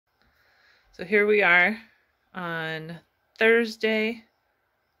So here we are on Thursday,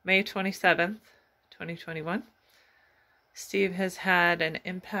 May 27th, 2021. Steve has had an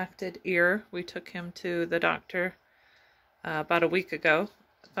impacted ear. We took him to the doctor about a week ago.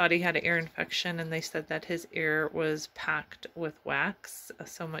 Thought he had an ear infection, and they said that his ear was packed with wax,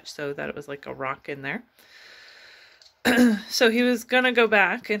 so much so that it was like a rock in there. So he was going to go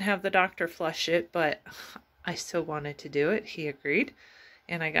back and have the doctor flush it, but I still wanted to do it. He agreed.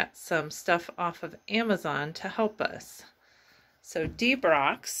 And I got some stuff off of Amazon to help us. So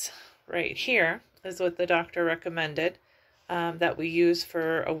Debrox right here is what the doctor recommended that we use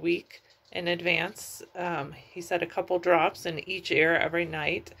for a week in advance. He said a couple drops in each ear every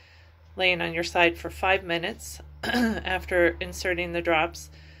night, laying on your side for 5 minutes after inserting the drops,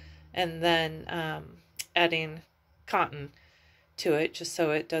 and then adding cotton to it just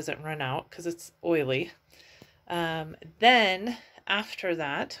so it doesn't run out because it's oily. Then after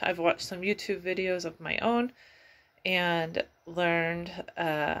that, I've watched some YouTube videos of my own and learned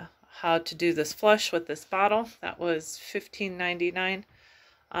how to do this flush with this bottle. That was $15.99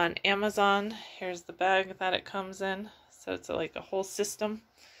 on Amazon. Here's the bag that it comes in. So it's like a whole system.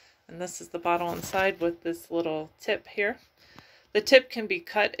 And this is the bottle inside with this little tip here. The tip can be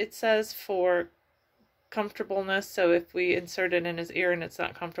cut, it says, for comfortableness. So if we insert it in his ear and it's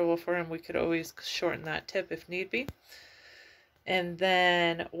not comfortable for him, we could always shorten that tip if need be. And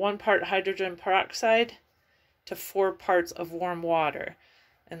then 1 part hydrogen peroxide to 4 parts of warm water.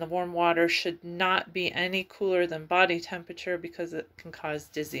 And the warm water should not be any cooler than body temperature because it can cause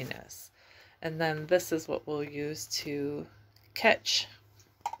dizziness. And then this is what we'll use to catch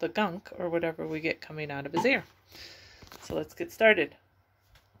the gunk or whatever we get coming out of his ear. So let's get started.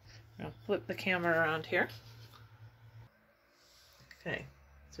 I'll flip the camera around here. Okay,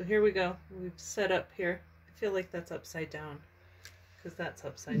 so here we go. We've set up here. I feel like that's upside down. Because that's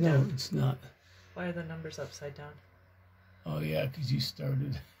upside down. No, it's not. Why are the numbers upside down? Oh, yeah, because you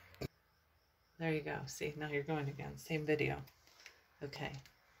started. There you go. See, now you're going again. Same video. Okay,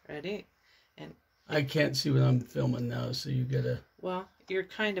 ready? And I can't see what I'm filming now, so you gotta... Well, you're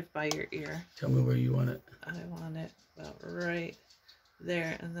kind of by your ear. Tell me where you want it. I want it about right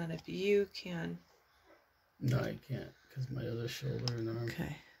there. And then if you can... No, I can't, because my other shoulder and arm.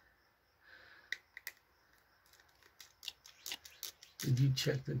 Okay. Did you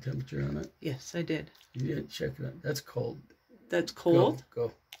check the temperature on it? Yes, I did. You didn't check it. That's cold. That's cold?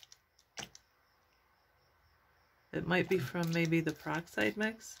 Go. It might be from maybe the peroxide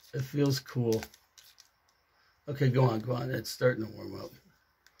mix. It feels cool. Okay, go on. It's starting to warm up.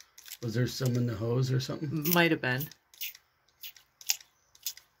 Was there some in the hose or something? Might have been.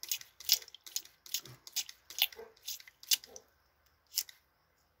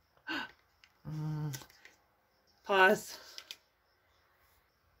 Pause.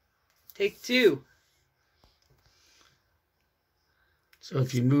 Take 2. So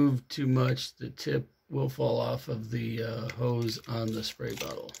if you move too much, the tip will fall off of the hose on the spray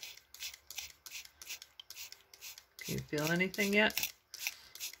bottle. Can you feel anything yet?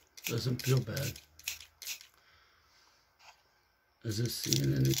 Doesn't feel bad. Is this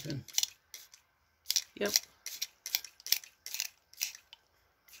seeing anything? Yep.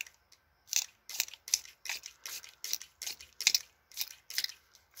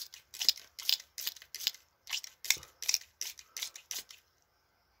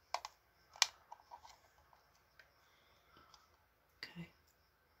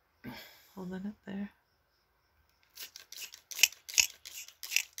 Holding it there.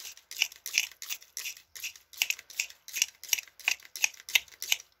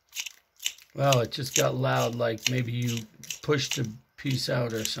 Wow, it just got loud, like maybe you pushed a piece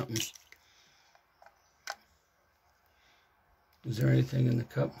out or something. Is there anything in the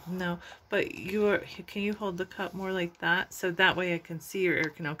cup? No, but can you hold the cup more like that? So that way I can see your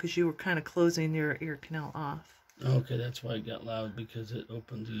ear canal, because you were kind of closing your ear canal off. Okay, that's why it got loud, because it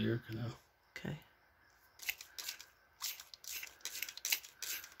opened the ear canal. Okay.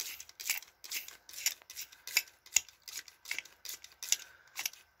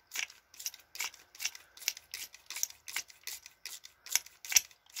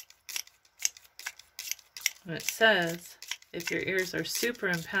 And it says if your ears are super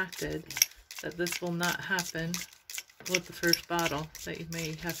impacted, that this will not happen with the first bottle, that you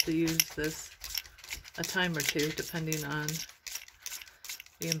may have to use this a time or two depending on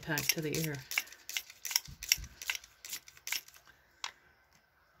the impact to the ear.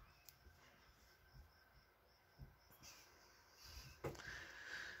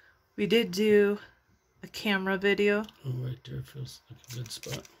 We did do a camera video. Oh, right there feels like a good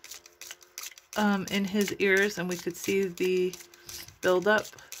spot. In his ears, and we could see the buildup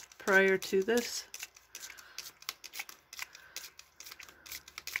prior to this.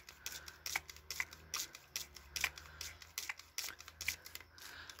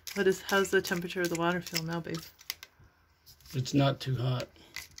 How's the temperature of the water feel now, babe? It's not too hot.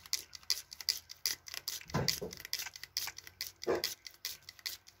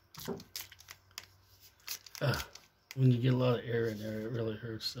 When you get a lot of air in there, it really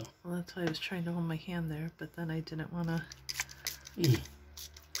hurts, though. Well, that's why I was trying to hold my hand there, but then I didn't want to.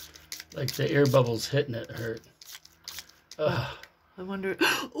 Like the air bubbles hitting it hurt. I wonder.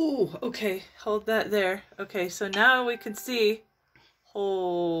 Oh, okay. Hold that there. Okay, so now we can see.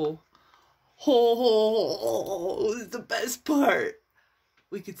 Oh, is the best part.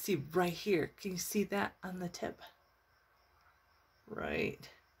 We can see right here. Can you see that on the tip? Right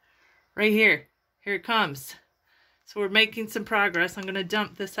here. Here it comes. So we're making some progress. I'm going to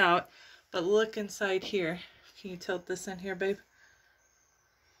dump this out, but look inside here. Can you tilt this in here, babe?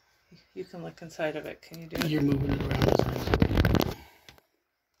 You can look inside of it. Can you do it? You're moving it around this way.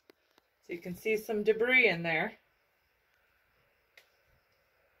 So you can see some debris in there.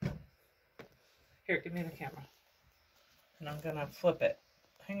 Here, give me the camera. And I'm going to flip it.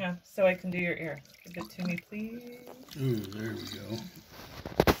 Hang on, so I can do your ear. Give it to me, please. Ooh, there we go.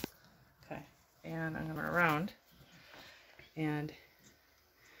 Okay, and I'm going to around. And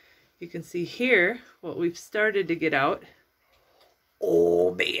you can see here what we've started to get out.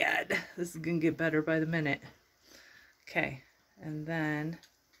 Oh man, this is going to get better by the minute. Okay, and then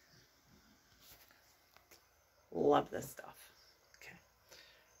love this stuff. Okay,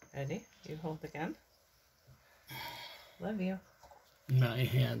 ready? You hold again. Love you. My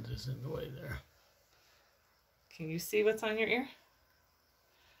hand is in the way there. Can you see what's on your ear?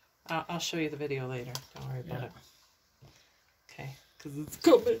 I'll show you the video later. Don't worry about it. Okay, because it's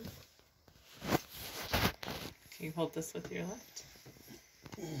coming. Can you hold this with your left?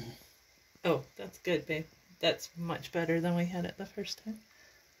 Oh, that's good, babe. That's much better than we had it the first time.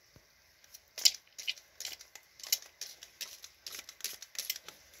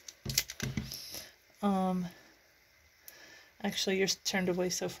 Actually, you're turned away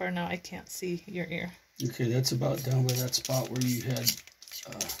so far now I can't see your ear. Okay, that's about down by that spot where you had...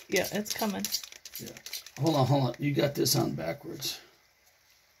 yeah, it's coming. Yeah. Hold on. You got this on backwards.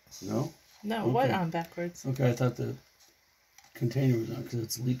 No? No, okay. What on backwards? Okay, I thought the container was on because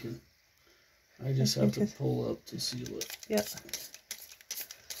it's leaking. I just have to pull up to seal it. Yep.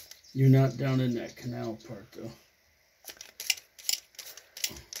 You're not down in that canal part, though.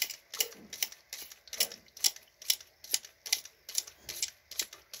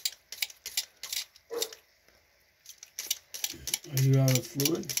 Are you out of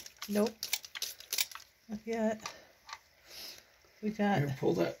fluid? Nope. Not yet. We got... Here,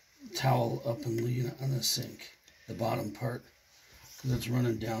 pull that towel up and leave it on the sink, the bottom part, because it's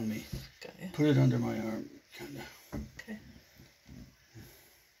running down me. Got you. Put it under my arm, kind of. Okay.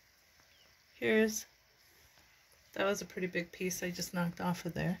 Here's... That was a pretty big piece I just knocked off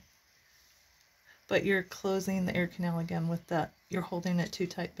of there. But you're closing the ear canal again with that. You're holding it too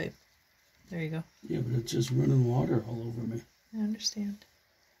tight, babe. There you go. Yeah, but it's just running water all over me. I understand.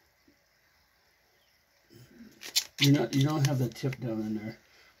 You don't have the tip down in there.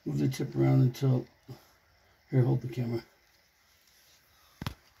 Move the tip around until... Here, hold the camera.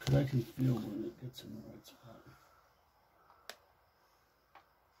 Because I can feel when it gets in the right spot.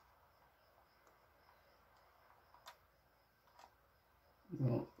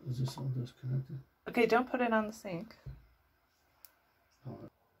 Well, is this all disconnected? Okay, don't put it on the sink. Oh.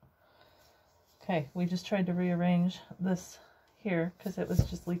 Okay, we just tried to rearrange this here because it was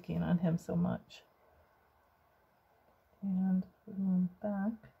just leaking on him so much. And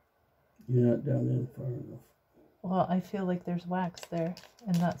back. You're not down in far enough. Well, I feel like there's wax there,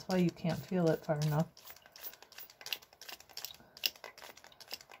 and that's why you can't feel it far enough.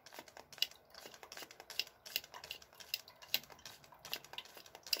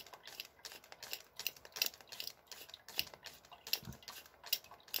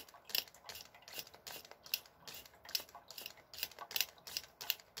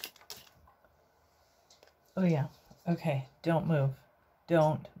 Oh yeah. Okay, don't move.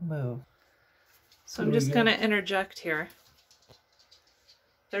 Don't move. So I'm just going to interject here.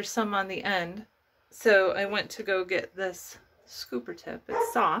 There's some on the end. So I went to go get this scooper tip.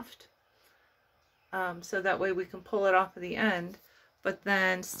 It's soft. So that way we can pull it off of the end. But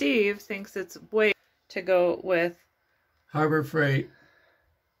then Steve thinks it's way to go with Harbor Freight,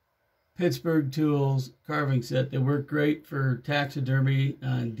 Pittsburgh Tools carving set. They work great for taxidermy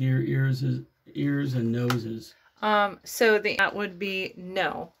on deer ears and noses. So that would be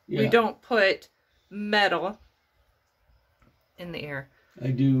no. Yeah. We don't put metal in the ear. I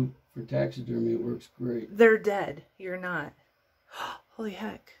do For taxidermy, it works great. They're dead. You're not. Holy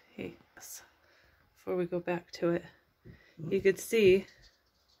heck. Hey, before we go back to it, you could see,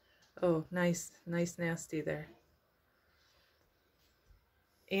 oh, nice, nasty there.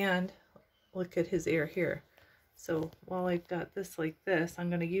 And look at his ear here. So while I've got this like this, I'm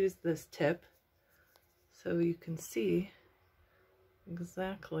going to use this tip so you can see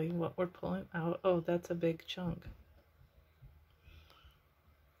exactly what we're pulling out. Oh, that's a big chunk.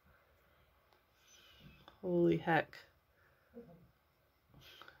 Holy heck.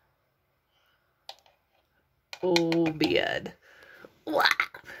 Oh, bad. Wow.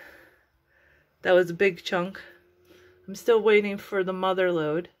 That was a big chunk. I'm still waiting for the mother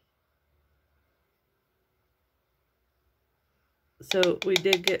load. So we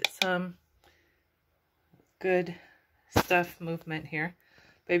did get some good stuff movement here.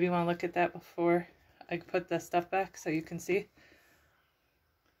 Baby, you want to look at that before I put the stuff back so you can see?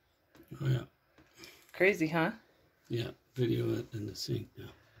 Oh, yeah. Crazy, huh? Yeah, video it in the sink now.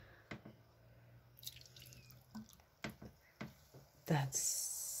 That's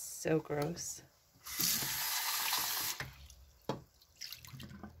so gross.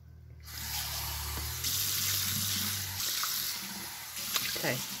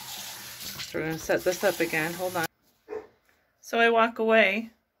 Okay, so we're going to set this up again. Hold on. So I walk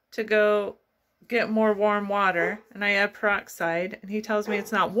away to go get more warm water, and I add peroxide, and he tells me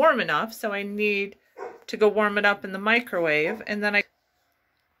it's not warm enough, so I need to go warm it up in the microwave, and then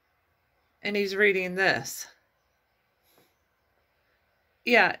and he's reading this.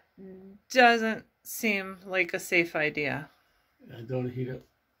 Yeah, doesn't seem like a safe idea. Don't heat up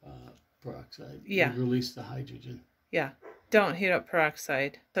peroxide. Yeah. You release the hydrogen. Yeah, don't heat up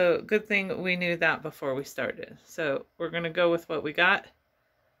peroxide. So good thing we knew that before we started. So we're going to go with what we got.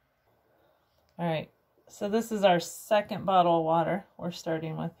 All right, so this is our second bottle of water we're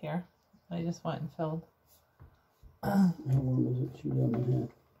starting with here. I just went and filled. How warm is it? Shoot on my hand.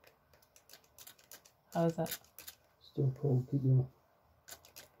 How is that? Still cold. Keep going.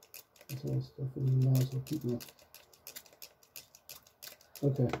 That's all stuff in your nostril. Keep going.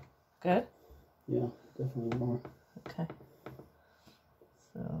 Okay. Good? Yeah, definitely more. Okay.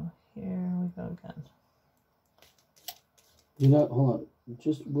 So here we go again. Hold on.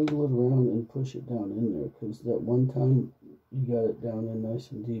 Just wiggle it around and push it down in there, because that one time you got it down in nice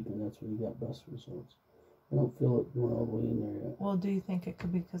and deep, and that's where you got best results. I don't feel it going all the way in there yet. Well, do you think it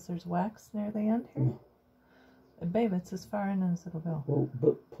could be because there's wax near the end here? Yeah. Babe, it's as far in as it'll go. Well,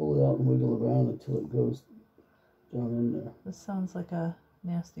 but pull it out and wiggle around until it goes down in there. This sounds like a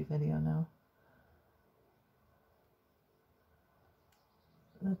nasty video now.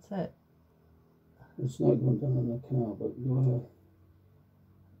 That's it. It's not going down in the canal, but go ahead.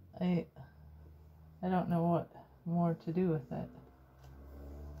 I don't know what more to do with it.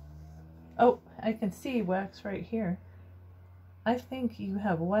 Oh, I can see wax right here. I think you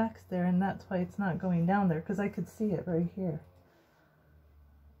have wax there, and that's why it's not going down there, because I could see it right here.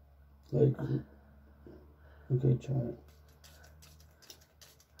 Like, okay, try it.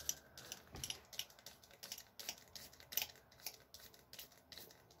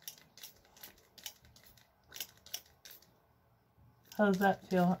 How does that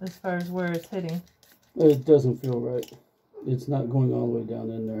feel as far as where it's hitting? It doesn't feel right. It's not going all the way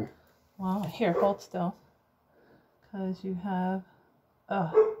down in there. Well, here, hold still. Because you have,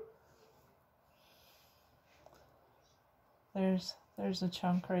 there's a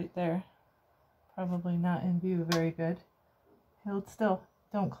chunk right there. Probably not in view very good. Hold still.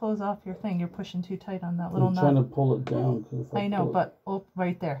 Don't close off your thing. You're pushing too tight on that little I'm nut. trying to pull it down. I know, but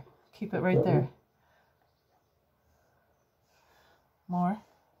right there. Keep it right there. More.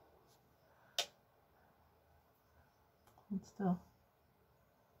 Hold still.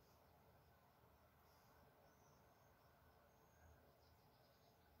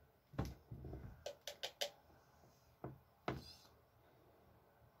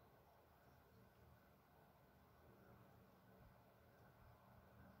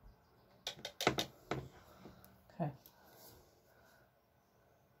 Okay.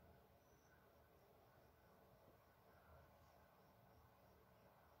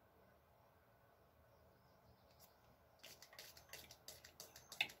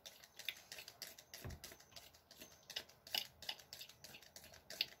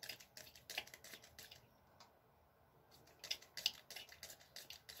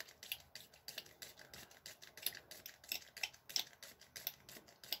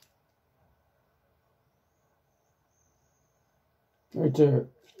 Right there.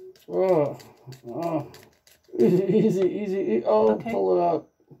 Oh. Easy. Oh, okay. Pull it out.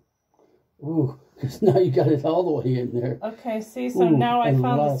 Ooh, Because now you got it all the way in there. Okay, see, so Ooh, now I and a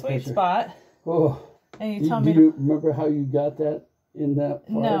found lot the of sweet pressure. spot. Oh. And you tell Do me you remember how you got that in that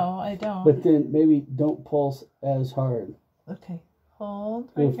part? No, I don't. But then maybe don't pulse as hard. Okay, hold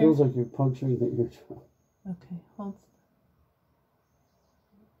So right it feels here. like you're puncturing the eardrum. Okay, hold.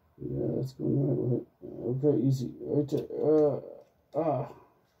 Yeah, that's going the right way. Okay, easy. Right there.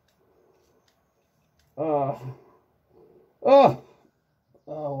 Oh,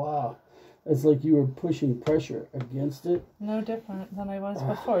 wow. It's like you were pushing pressure against it. No different than I was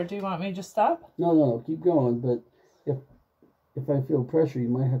before. Do you want me to just stop? No, keep going. But if I feel pressure, you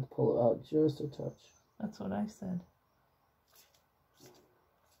might have to pull it out just a touch. That's what I said.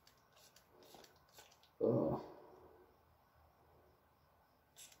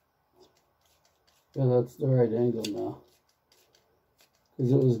 Yeah, that's the right angle now.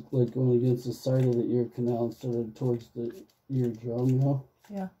 Because it was like going against the side of the ear canal instead of towards the eardrum, you know?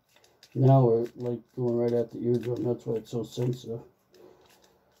 Yeah. Now we're like going right at the eardrum. That's why it's so sensitive.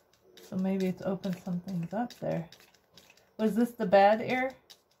 So maybe it's opened some things up there. Was this the bad ear?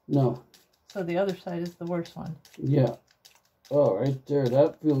 No. So the other side is the worst one. Yeah. Oh, right there.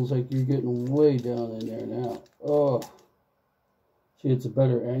 That feels like you're getting way down in there now. Oh. See, it's a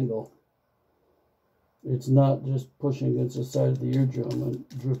better angle. It's not just pushing against the side of the eardrum and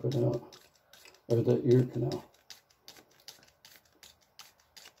dripping out. Or the ear canal.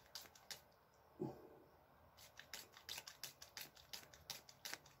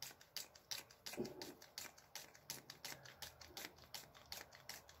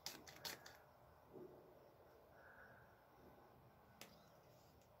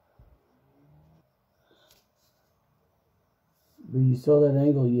 But you saw that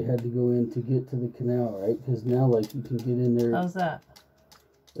angle you had to go in to get to the canal, right? Because now, like, you can get in there. How's that?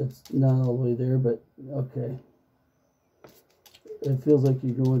 It's not all the way there, but okay. It feels like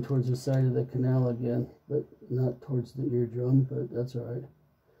you're going towards the side of the canal again, but not towards the eardrum, but that's all right.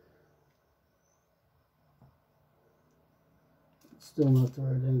 Still not the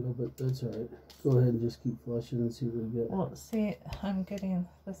right angle, but that's all right. Go ahead and just keep flushing and see what we get. Well, see, I'm getting,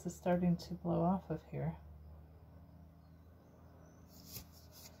 this is starting to blow off of here.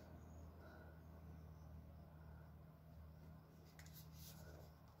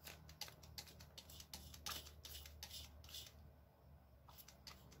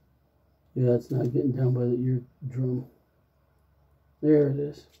 Yeah, it's not getting down by the eardrum. There it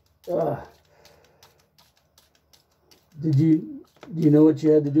is. Do you know what you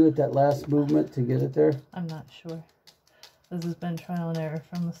had to do at that last movement to get it there? I'm not sure. This has been trial and error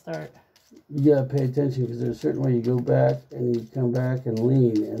from the start. You gotta pay attention because there's a certain way you go back and you come back and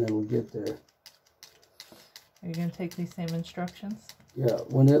lean and it'll get there. Are you going to take these same instructions? Yeah,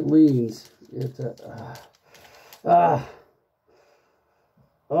 when it leans, it's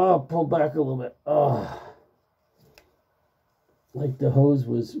pull back a little bit. Like the hose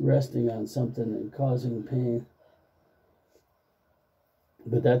was resting on something and causing pain.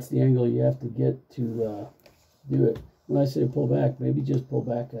 But that's the angle you have to get to do it. When I say pull back, maybe just pull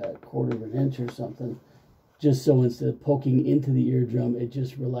back a 1/4 of an inch or something. Just so instead of poking into the eardrum, it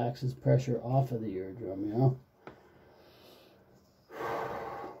just relaxes pressure off of the eardrum, you know?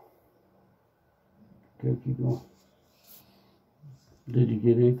 Okay, keep going. Did you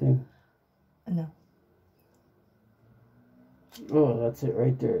get anything? No. Oh, that's it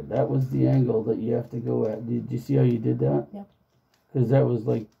right there. That was the angle that you have to go at. Did you see how you did that? Yep. Because that was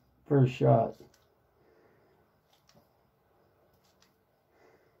like first shot.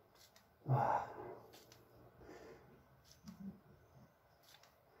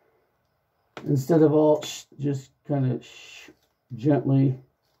 Instead of all, just kind of gently.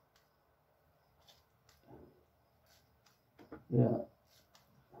 Yeah.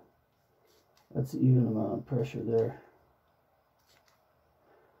 That's an even amount of pressure there.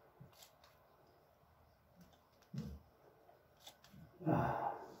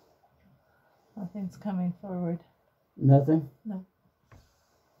 Nothing's coming forward. Nothing? No.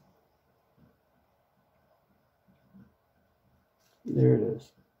 There it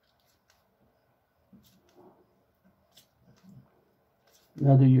is.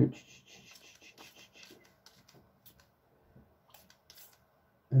 Now do your...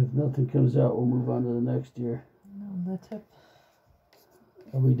 If nothing comes out, we'll move on to the next ear. No, the tip.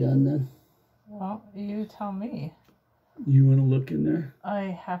 Are we done then? Well, you tell me. You want to look in there? I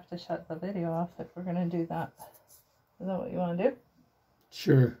have to shut the video off if we're going to do that. Is that what you want to do?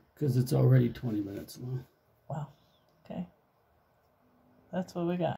 Sure, because it's already 20 minutes long. Wow. Okay. That's what we got.